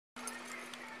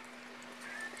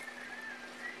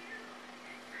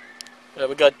Yeah,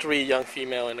 we got 3 young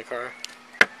female in the car.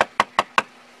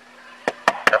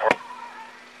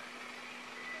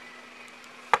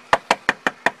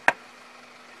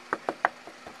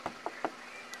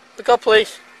 Look up,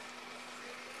 please.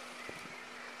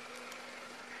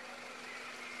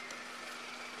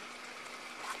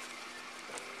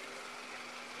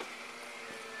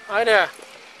 Hi there.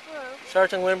 Hello.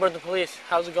 Sergeant Winburn, the police.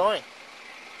 How's it going?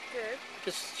 Good.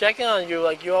 Just checking on you,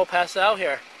 like you all passed out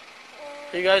here.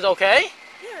 Are you guys okay?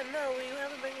 Yeah, no, we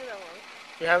haven't been here that long.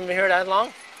 You haven't been here that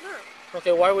long? No.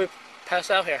 Okay, why are we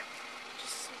passed out here?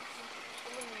 Just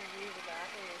someone used the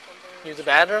bathroom or something. Use the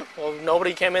bathroom? Well,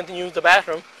 nobody came in to use the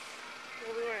bathroom.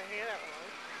 Well, we weren't here that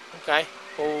long. Okay.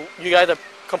 Well, you guys are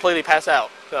completely passed out.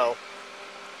 So,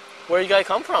 where you guys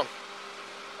come from?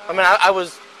 I mean, I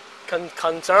was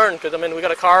concerned because, I mean, we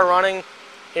got a car running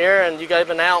here and you guys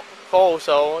been out cold,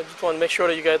 so I just want to make sure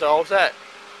that you guys are all set.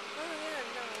 Oh,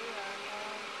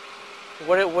 yeah,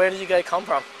 no, we are. Where did you guys come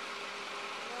from?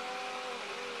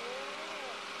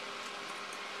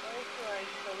 Oakledge,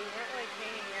 but we weren't, like,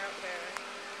 hanging out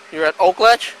there. You're at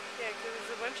Oakledge? Yeah, because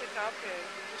there's a bunch of cop cars.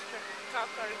 Cop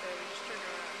cars there. We just turned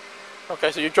around.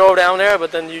 Okay, so you drove down there,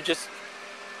 but then you just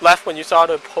left when you saw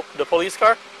the police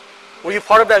car? Were you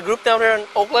part of that group down there in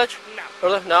Oakledge?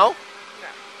 No. No? No.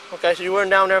 Okay, so you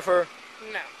weren't down there for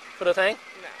the thing?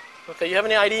 No. Okay, you have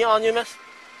any ID on you, miss?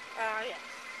 Yes.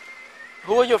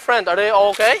 Who are your friends? Are they all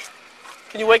okay?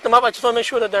 Can you wake them up? I just want to make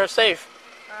sure that they're safe.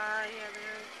 Yeah,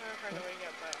 they're trying to wake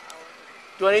up, but I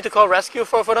wasn't. Do I need to call rescue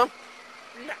for them?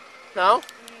 No. No? No.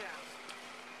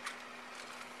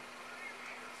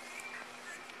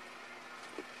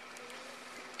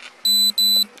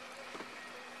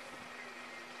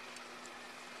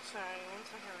 Sorry, 1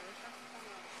 second.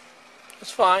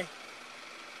 It's fine.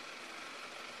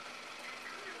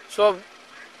 So,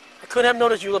 I couldn't have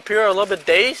noticed you appear a little bit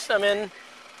dazed. I mean,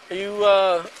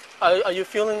 are you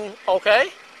feeling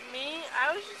okay? Me?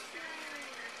 I was just feeling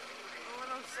a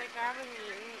little sick. I haven't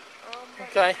eaten.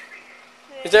 Okay.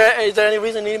 Is there any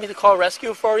reason you need me to call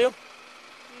rescue for you?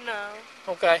 No.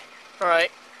 Okay. All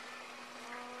right.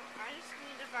 I just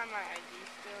need to find my ID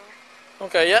still.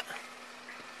 Okay, yeah.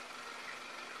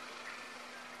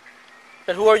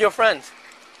 And who are your friends?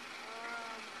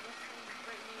 This is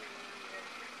Brittany.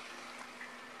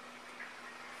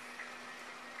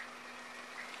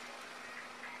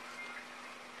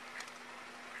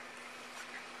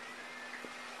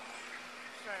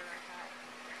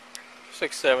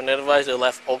 6-7. They advised they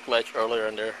left Oakledge earlier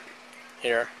and they're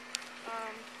here.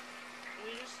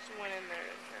 We just went in there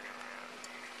to turn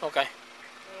around. Okay.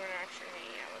 We weren't actually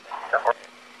hanging out with them.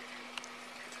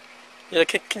 Yeah,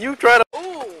 can you try to...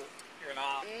 Ooh! You're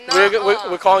not...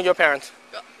 We're calling your parents.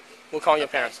 We're calling your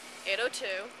parents. 802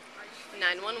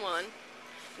 911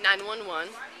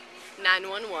 911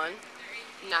 911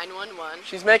 911.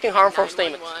 She's making harmful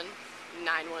statements.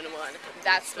 911.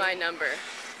 That's my number.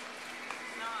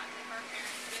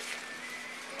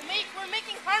 We're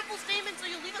making harmful statements, so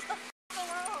you leave us the f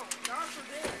alone. God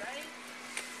forbid, right?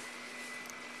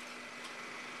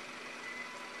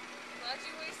 Glad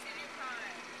you wasted your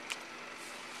time.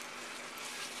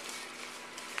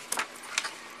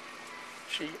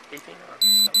 She 18 or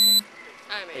 17?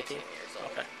 I'm 18 years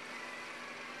old. Okay.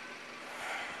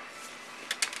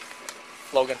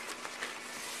 Logan,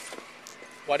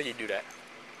 why did you do that?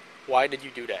 Why did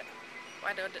you do that?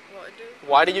 Why do what do?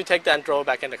 Why did you take that and throw it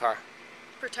back in the car?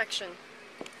 Protection.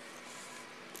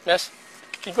 Miss,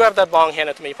 can you grab that bong, hand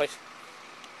it to me, please?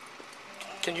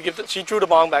 Can you give the, she drew the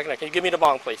bong back in there. Can you give me the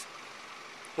bong, please?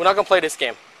 We're not going to play this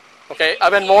game. Okay?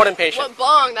 I've been more than patient. What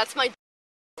bong? That's my...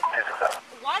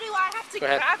 Why do I have to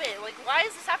grab it? Like, why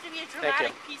does this have to be a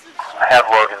dramatic piece of shit? I have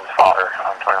Logan's father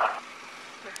on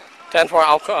 21. 10-4,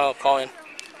 I'll call in.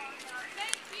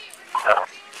 No.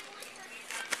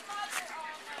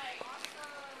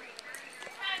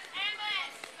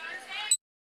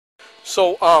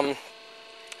 So,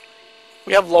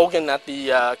 we have Logan at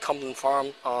the Cumberland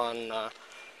Farms on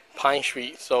Pine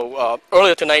Street. So,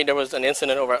 earlier tonight there was an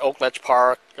incident over at Oakledge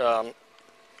Park, and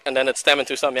then it stemmed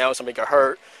into something else. Somebody got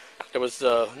hurt. There was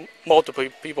multiple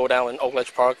people down in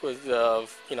Oakledge Park with,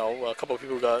 you know, a couple of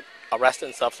people got arrested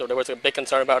and stuff. So there was a big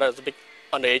concern about it. There was a big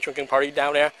underage drinking party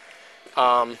down there.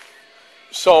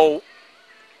 So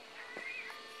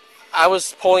I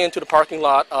was pulling into the parking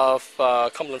lot of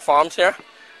Cumberland Farms here,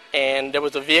 and there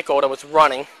was a vehicle that was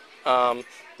running.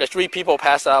 There's 3 people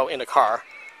passed out in the car.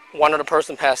 One of the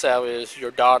person passed out is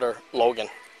your daughter, Logan.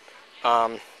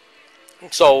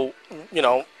 So, you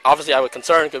know, obviously I was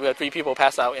concerned because we had 3 people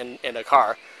passed out in the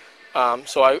car.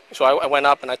 So I went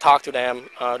up and I talked to them.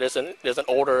 There's an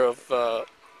odor of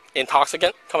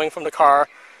intoxicant coming from the car.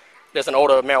 there's an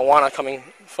odor of marijuana coming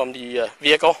from the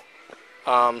vehicle.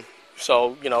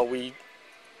 So, you know, we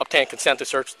obtained consent to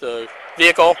search the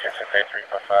vehicle.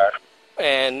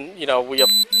 And, you know, we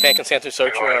obtained consent to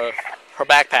search her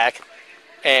backpack.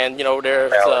 And, you know,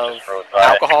 there's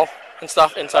alcohol and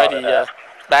stuff inside the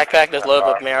backpack. There's a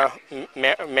little bit of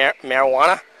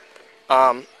marijuana.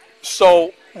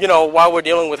 So, you know, while we're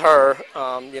dealing with her,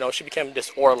 you know, she became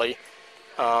disorderly.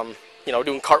 You know,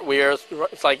 doing cartwheels.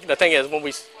 It's like, the thing is, when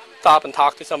we stop and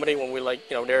talk to somebody, when we're like,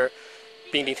 you know, they're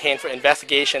being detained for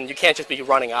investigation, you can't just be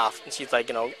running off. And she's like,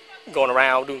 you know, going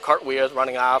around doing cartwheels,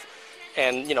 running off.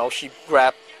 And, you know, she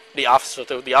grabbed the officer.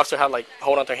 The officer had, like,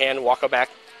 hold on to her hand, walk her back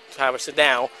to have her sit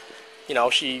down. You know,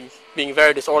 she being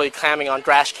very disorderly, clamming on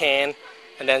trash can.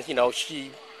 And then, you know, she,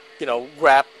 you know,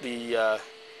 grabbed the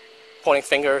pointing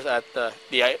fingers at the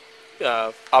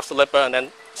Officer Lippa, and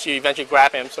then she eventually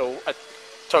grabbed him. So I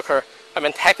took her. I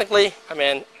mean, technically, I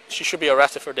mean, she should be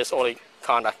arrested for disorderly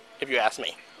conduct, if you ask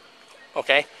me.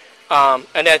 Okay? And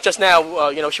then just now,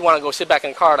 you know, she wanted to go sit back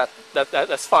in the car.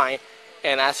 That's fine.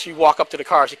 And as she walked up to the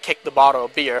car, she kicked the bottle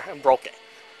of beer and broke it.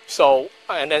 So,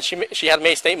 and then she had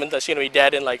made a statement that she's going to be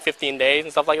dead in like 15 days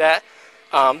and stuff like that,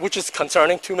 which is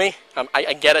concerning to me.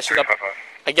 I get it.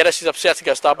 I get it. She's upset she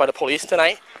got stopped by the police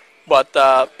tonight. But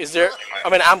is there? I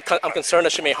mean, I'm concerned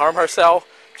that she may harm herself.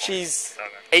 She's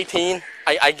 18.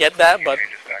 I get that, but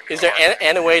is there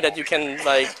any way that you can,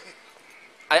 like?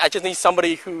 I just need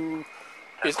somebody who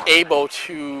is able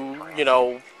to, you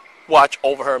know, watch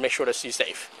over her, make sure that she's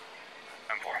safe.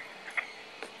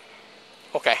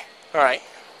 Okay. All right.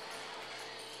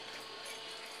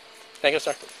 Thank you,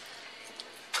 sir.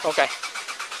 Okay.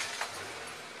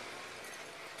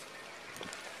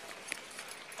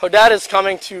 Her dad is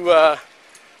coming to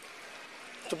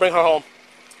bring her home.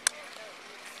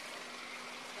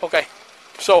 Okay.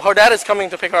 So her dad is coming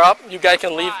to pick her up. You guys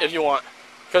can leave if you want,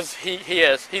 because he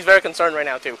is. He's very concerned right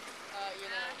now too. You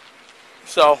know.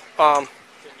 So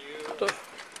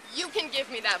You can give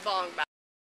me that bong back.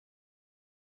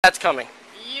 That's coming.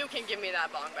 You can give me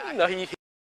that bong back. No, he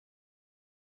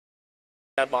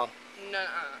that bong. No.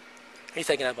 He's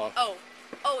taking that bong. Oh,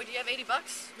 do you have $80? Would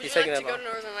He's you taking like to that go to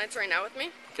Northern Lights right now with me?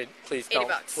 Okay, please $80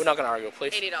 don't. We're not gonna argue,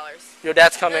 please. $80. Your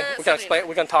dad's coming. We can $79. explain.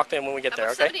 We can talk to him when we get How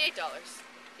there. about Okay. $78?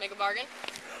 Make a bargain.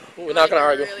 We're not gonna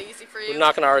argue. Really easy for you. We're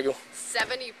not gonna argue.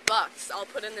 $70. I'll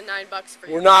put in the $9 for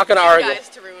you. We're not gonna argue. You guys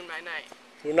to ruin my night.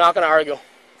 We're not gonna argue.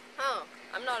 Oh,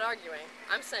 I'm not arguing.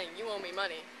 I'm saying you owe me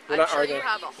money. We're I'm not sure arguing. you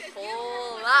have a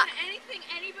whole lot. Anything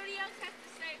anybody else has to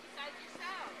say besides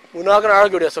yourself. We're not gonna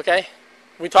argue this, okay?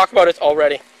 We talked about it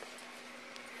already.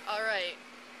 All right.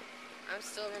 I'm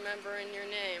still remembering your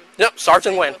name. Yep,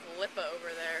 Sergeant Same Wynn. with Lippa over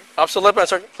there. Officer Lippa and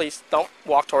Sergeant, please don't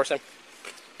walk towards him.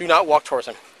 Do not walk towards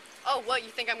him. Oh, what? You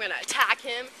think I'm gonna attack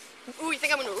him? Ooh, you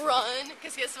think I'm gonna run?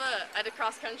 Because guess what? I did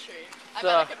cross country. I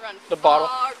bet I could run the bottle.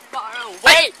 far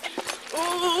away.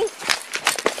 Ooh.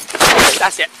 Okay,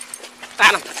 that's it.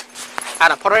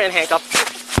 Adam, put her in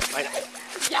handcuffs. Right now.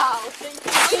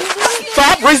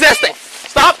 Stop resisting.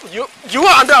 Stop. You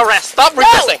are under arrest. Stop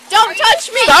resisting. No, don't touch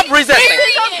me. Stop resisting.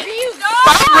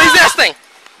 Stop resisting.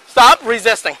 Stop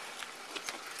resisting.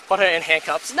 Put her in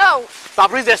handcuffs. No.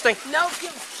 Stop resisting. No.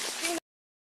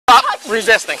 Stop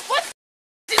resisting. What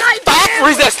did I do? Stop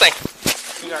resisting.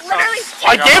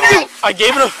 I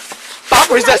gave you. Stop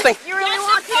resisting. You really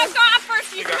want to?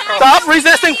 Stop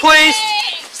resisting, please.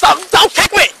 Stop. Don't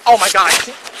kick me. Oh my God.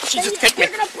 She just kicked me.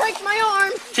 You're gonna break my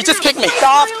arm. She just kicked me.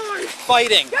 Stop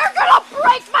fighting. You're gonna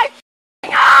break my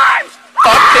arm.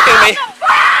 Stop kicking me.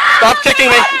 Stop kicking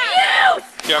me.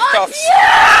 You have cuffs.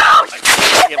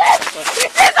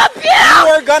 This is abuse. You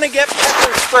are gonna get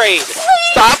pepper sprayed.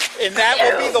 Stop. And that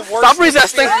will be the worst Stop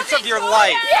resisting. experience of your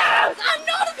life. Yes, I'm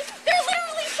not. They're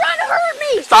literally trying to hurt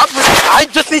me. Stop. I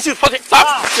just need you to fucking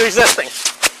stop resisting. This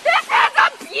is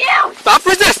abuse. Stop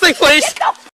resisting, please.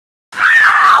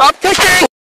 Stop kicking.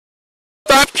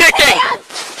 Stop kicking.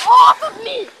 Hands off of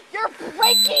me. You're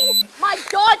breaking my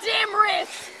goddamn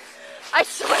wrist. I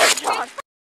swear to God.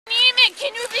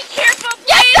 Can you be careful, please?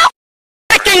 Yes,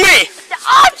 Stop kicking me.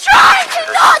 I'm trying to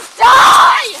not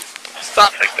die.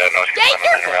 Stop. You're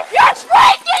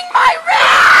breaking my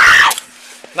wrist.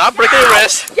 Not breaking your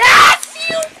wrist. Yes,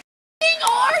 you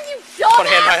are, you dumbass. Put a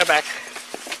hand behind her back.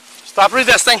 Stop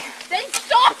resisting. Then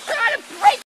stop trying to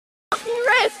break my fucking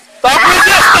wrist. Stop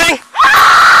resisting.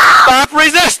 Stop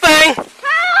resisting.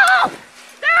 Help!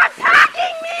 They're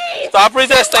attacking me. Stop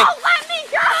resisting. Don't let me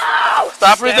go.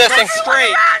 Stop resisting.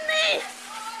 Straight. Around me.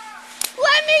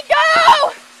 Let me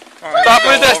go. Stop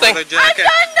resisting. I've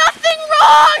done nothing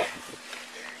wrong.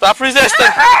 Stop resisting.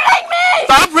 You're hurting me.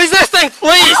 Stop resisting,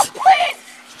 please. Oh, please,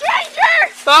 stranger.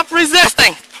 Stop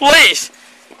resisting, please.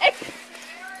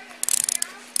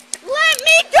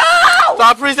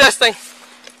 resisting.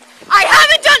 I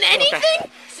haven't done anything. Okay.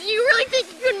 So you really think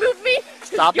you can move me?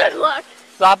 Stop Good it. luck.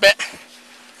 Stop it.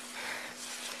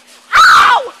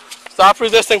 Ow! Stop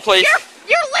resisting, please.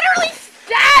 You're literally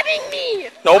stabbing me.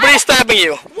 Nobody's stabbing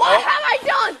you. What have I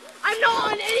done? I'm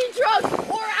not on any drugs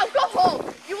or alcohol.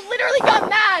 You literally got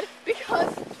mad because...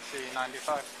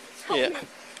 C95. Yeah.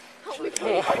 Help me,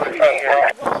 please.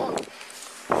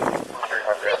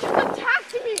 They just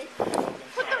attacked me.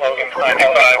 What the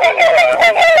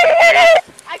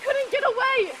I couldn't get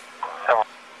away.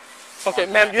 Okay,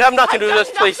 ma'am, you have nothing to do with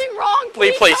this, please. Nothing wrong.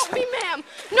 Please help me, ma'am.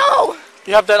 No.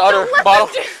 You have that other bottle?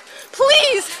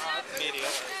 Please.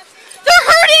 They're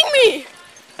hurting me.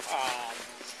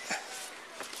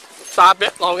 Stop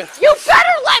it, Logan. You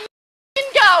better let me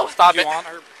go. Stop you it. want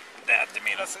her dad to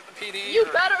meet us at the PD? You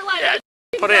better let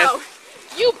me put go. it in.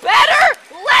 You better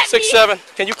let 6'7".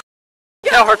 Can you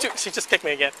tell her to? She just kicked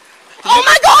me again. Oh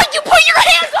my God! You put your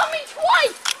hands on me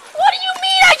twice. What do you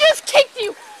mean? I just kicked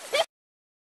you.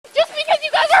 Just because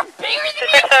you guys are bigger than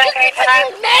me, just because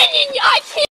you're men and I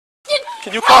can't.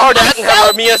 Can you call her dad and have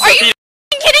her meet us at the PD?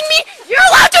 Are you kidding me? You're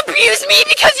allowed to abuse me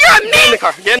because you're a man. Get in the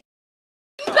car.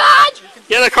 Badge.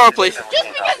 Get in the car, please. Just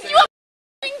because you have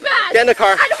a badge. Get in the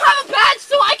car. I don't have a badge,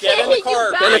 so I can't hit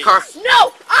you back. Get in the car.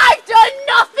 No, I've done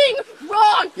nothing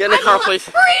wrong. Get in the car, please.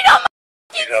 Freedom.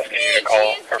 She's asking you to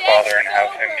call her father and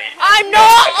have him meet. I'm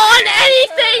not on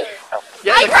anything.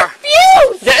 Get in the car.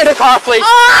 Refuse. Get in the car, please.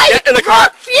 Get in the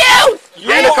car. Refuse.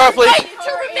 Get in the car, please.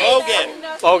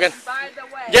 Logan.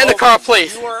 Get in the car,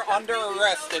 please. You are under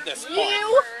arrest at this point.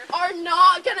 You are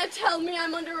not gonna tell me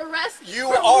I'm under arrest. You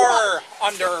are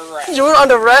under arrest. You are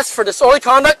under arrest for disorderly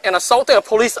conduct and assaulting a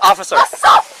police officer.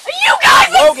 Assault! You guys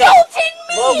assaulted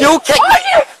me! You kicked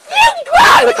me! You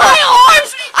grabbed my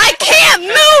arms! I can't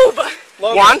move!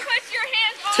 One,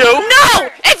 two. No!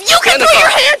 If you can put your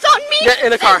hands on me, get in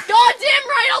the car. Goddamn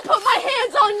right I'll put my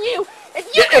hands on you! If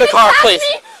you get in the car, please.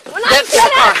 Me when I get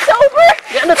sober,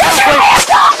 get in the car, please.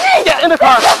 Get in the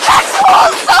car.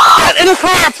 Get in the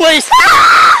car, please.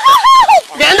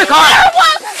 Get in the car.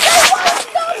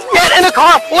 Get in the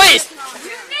car, please.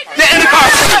 Get in the car,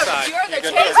 please. You're the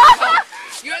chaser.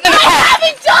 You're the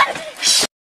haven't done.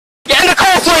 Get in the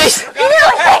car, please.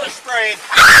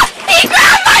 He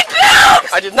grabbed my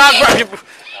boobs. I did not grab you.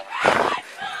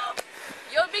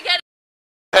 You'll be getting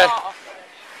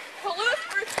police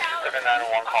brutality.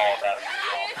 791 call about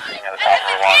being at the top of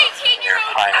the line. Your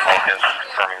time focus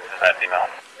confirming this is that female.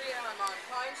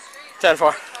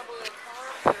 10-4.